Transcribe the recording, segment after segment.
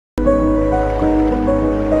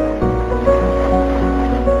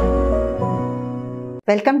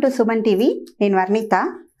Welcome to SumanTV. నేను Varnitha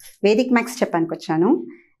Vedic maths చెప్పడానికి వచ్చాను.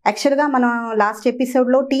 యాక్చువల్గా మనం లాస్ట్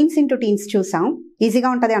ఎపిసోడ్లో టీన్స్ ఇంటూ టీన్స్ చూసాం. ఈజీగా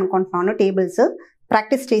ఉంటుంది అనుకుంటున్నాను. టేబుల్స్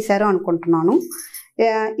ప్రాక్టీస్ చేశారు అనుకుంటున్నాను.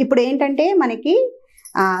 ఇప్పుడు ఏంటంటే మనకి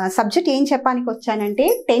సబ్జెక్ట్ ఏం చెప్పడానికి వచ్చానంటే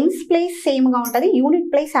టెన్స్ ప్లేస్ సేమ్గా ఉంటుంది,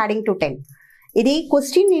 యూనిట్ ప్లేస్ యాడింగ్ టు 10. ఇది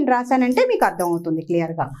క్వశ్చన్ నేను రాశానంటే మీకు అర్థమవుతుంది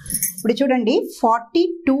క్లియర్గా. ఇప్పుడు చూడండి,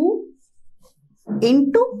 42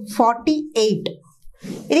 into 48.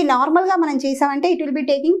 ఇది నార్మల్గా మనం చేసామంటే it will be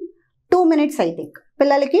taking 2 minutes. I think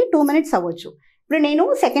పిల్లలకి 2 minutes అవ్వచ్చు. ఇప్పుడు నేను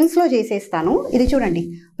సెకండ్స్లో చేసేస్తాను. ఇది చూడండి,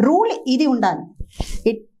 రూల్ ఇది ఉండాలి.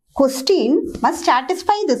 It question must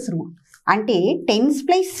satisfy this rule. అంటే tens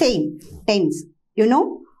place same, tens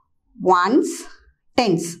ones,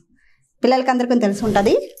 tense పిల్లలకి అందరికీ తెలిసి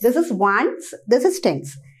ఉంటుంది. This is once, this is tense.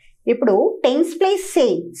 ఇప్పుడు టెన్స్ ప్లేస్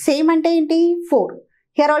సేమ్, సేమ్ అంటే ఏంటి? 4.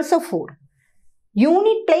 Here also 4.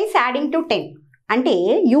 Unit place adding to 10 అంటే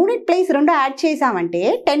యూనిట్ ప్లేస్ రెండు యాడ్ చేసామంటే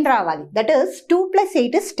 10 రావాలి. That is 2 +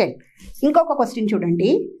 8 is 10. ఇంకొక క్వశ్చన్ చూడండి,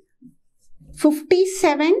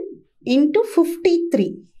 57 into 53.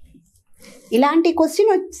 ఇలాంటి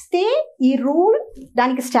క్వశ్చన్ వస్తే ఈ రూల్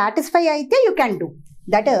దానికి సాటిస్ఫై అయితే you can do.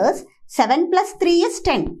 That is 7 + 3 is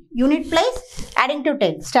 10. Unit place adding to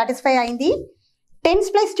 10 satisfy అయింది.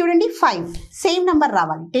 టెన్స్ ప్లేస్ చూడండి 5, సేమ్ నెంబర్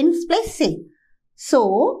రావాలి. Tens place same. సో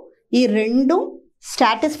ఈ రెండు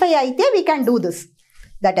satisfy అయితే we can do this.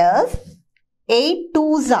 That is 8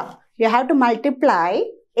 2s are, you have to multiply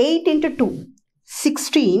 8 into 2,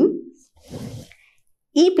 16.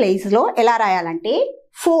 ఈ ప్లేస్లో ఎలా రాయాలంటే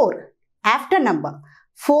 4 after number,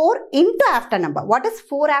 4 into after number. What is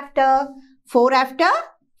 4 after? 4 after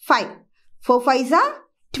 5. 4 5s are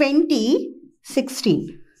 20, 16.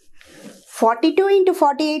 42 into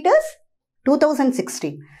 48 is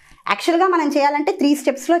 2016. యాక్చువల్గా మనం చేయాలంటే 3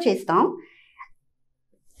 స్టెప్స్లో చేస్తాం.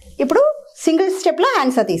 ఇప్పుడు సింగిల్ స్టెప్లో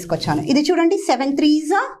ఆన్సర్ తీసుకొచ్చాను. ఇది చూడండి, 7 3s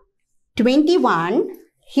are 21.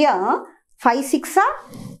 Here 5 6 are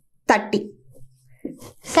 30.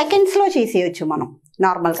 సెకండ్స్లో చేసేయచ్చు మనం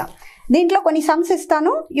నార్మల్గా. దీంట్లో కొన్ని సమ్స్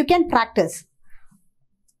ఇస్తాను, you can practice.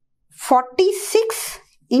 46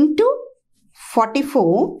 into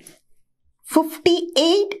 44,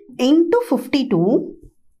 58 into 52,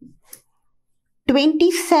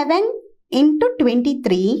 27 into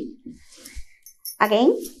 23,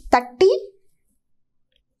 again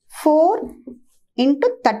 34 into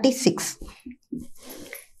 36.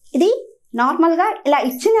 ఇది నార్మల్గా ఇలా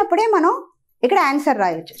ఇచ్చినప్పుడే మనం ఇక్కడ ఆన్సర్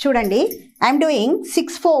రాయొచ్చు. చూడండి, I'm doing 6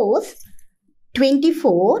 4s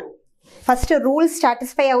 24. First rule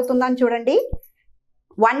satisfy అవుతుందని చూడండి.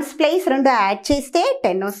 వన్స్ ప్లేస్ రెండు యాడ్ చేస్తే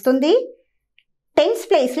 10 వస్తుంది. టెన్స్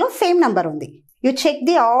ప్లేస్లో సేమ్ నెంబర్ ఉంది. You check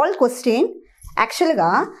the all question.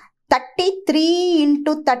 యాక్చువల్గా 33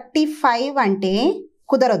 into 35 అంటే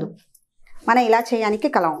కుదరదు, మనం ఇలా చేయడానికి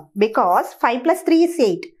కలం. Because 5 + 3 is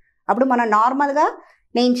 8. అప్పుడు మనం నార్మల్గా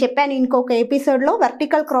నేను చెప్పాను ఇంకొక ఎపిసోడ్లో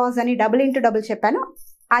వర్టికల్ క్రాస్ అని డబుల్ ఇంటూ డబుల్ చెప్పాను,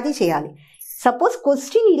 అది చేయాలి. సపోజ్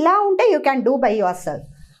క్వశ్చన్ ఇలా ఉంటే you can do by your self.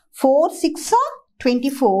 4 6 are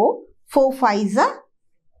 24, 4 5s are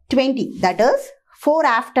 20. That is 4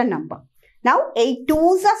 after number. Now 8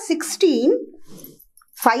 2s are 16,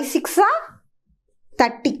 5 6 are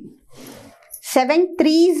 30, 7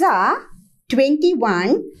 3s are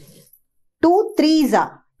 21, 2 3s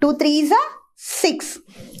are 6,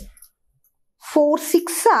 4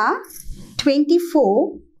 6 are 24,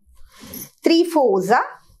 3 4s are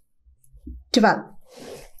 12.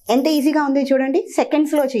 ఎంత ఈజీగా ఉంది చూడండి.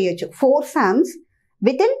 సెకండ్స్లో చేయొచ్చు. 4 sums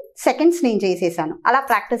విత్ ఇన్ సెకండ్స్ నేను చేసేసాను. అలా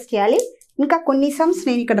ప్రాక్టీస్ చేయాలి. ఇంకా కొన్ని సమ్స్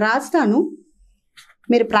నేను ఇక్కడ రాస్తాను,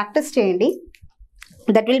 మీరు ప్రాక్టీస్ చేయండి.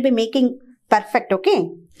 That will be making perfect. Okay,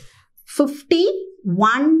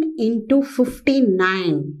 51 into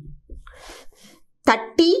 59,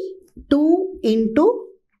 32 into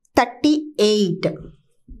 38,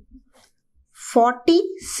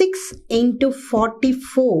 46 into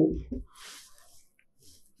 44,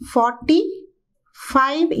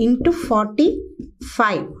 45 into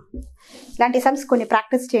 45. ఇలాంటి సమ్స్ కొన్ని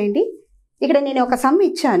ప్రాక్టీస్ చేయండి. ఇక్కడ నేను ఒక సమ్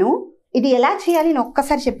ఇచ్చాను, ఇది ఎలా చేయాలి నేను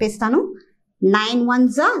ఒక్కసారి చెప్పేస్తాను. 9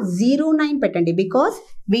 1s are 09 పెట్టండి. Because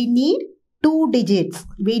we need 2 digits.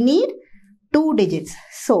 We need 2 digits.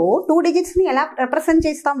 So 2 digitsని ఎలా రిప్రజెంట్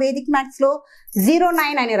చేస్తాం వేదిక్ మ్యాథ్స్లో?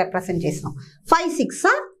 09 అని రిప్రజెంట్ చేస్తాం. 5 6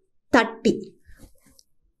 are 30.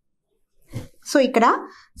 సో ఇక్కడ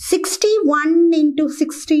 61 into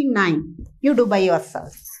 69 you do by your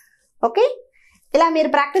self. Okay, ఇలా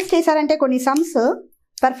మీరు ప్రాక్టీస్ చేశారంటే కొన్ని సమ్స్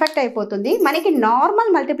పర్ఫెక్ట్ అయిపోతుంది. మనకి నార్మల్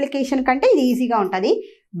మల్టిప్లికేషన్ కంటే ఇది ఈజీగా ఉంటుంది.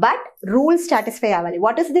 బట్ రూల్ సాటిస్ఫై అవ్వాలి.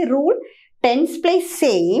 What is the rule? Tens place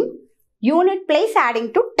same, unit place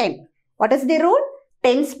adding to 10. What is the rule?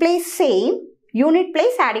 Tens place same, unit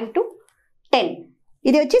place adding to 10.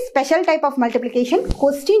 ఇది వచ్చి special type of multiplication.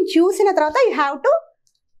 Question చూసిన తర్వాత you have to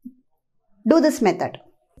do this method.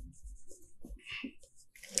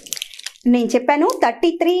 నేను చెప్పాను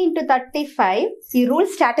 33 into 35 ఈ rule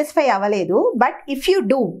satisfy అవ్వలేదు. But if you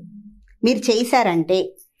do, మీరు చేశారంటే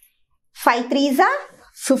 5 3s are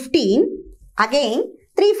 15, again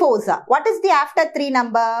 3 4s are, what is the after 3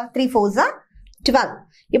 number? 3 4s are 12.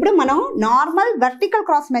 ఇప్పుడు మనం నార్మల్ వర్టికల్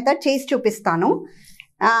క్రాస్ మెథడ్ చేసి చూపిస్తాను.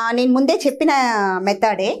 నేను ముందే చెప్పిన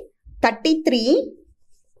మెథడే 33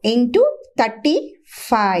 into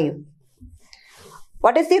 35.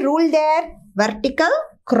 What is the rule there? Vertical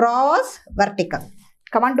cross vertical.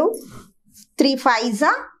 Come on, do 3 5s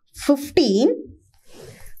are 15.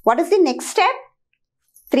 What is the next step?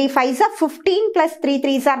 3 5s are 15 plus 3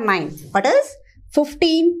 3s are 9. What is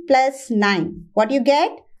 15 plus 9? What you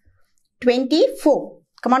get? 24.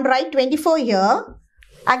 Come on, write 24 here.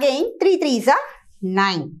 Again 3 3s are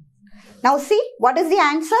 9. Now see, what is the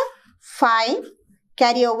answer? 5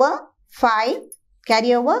 carry over 5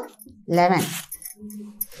 carry over 11.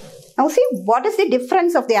 Now see, what is the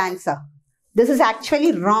difference of the answer? This is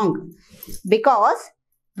actually wrong. Because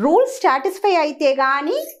rules satisfy aithe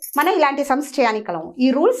gaani mana ilanti sums cheyanikalamu. Ee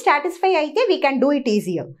rules satisfy aithe we can do it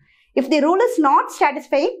easier. If the rule is not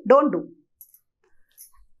satisfying, don't do.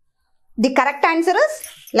 The correct answer is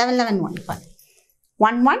 11 11 1 5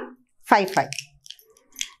 1 1 5 5.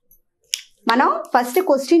 మనం first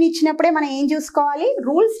question ఇచ్చినప్పుడే మనం ఏం చూసుకోవాలి?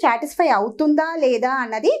 Rules satisfy అవుతుందా లేదా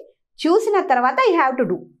అన్నది చూసిన తర్వాత యూ హ్యావ్ టు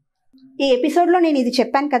డూ. ఈ ఎపిసోడ్లో నేను ఇది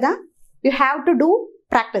చెప్పాను కదా, you have to do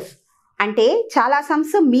practice. అంటే చాలా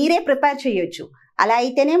సమ్స్ మీరే ప్రిపేర్ చేయొచ్చు. అలా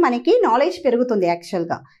అయితేనే మనకి నాలెడ్జ్ పెరుగుతుంది.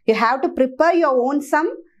 యాక్చువల్గా you have to prepare your own some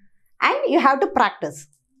and you have to practice.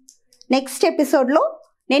 Next ఎపిసోడ్లో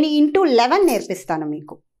నేను into 11 నేర్పిస్తాను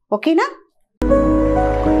మీకు. ఓకేనా?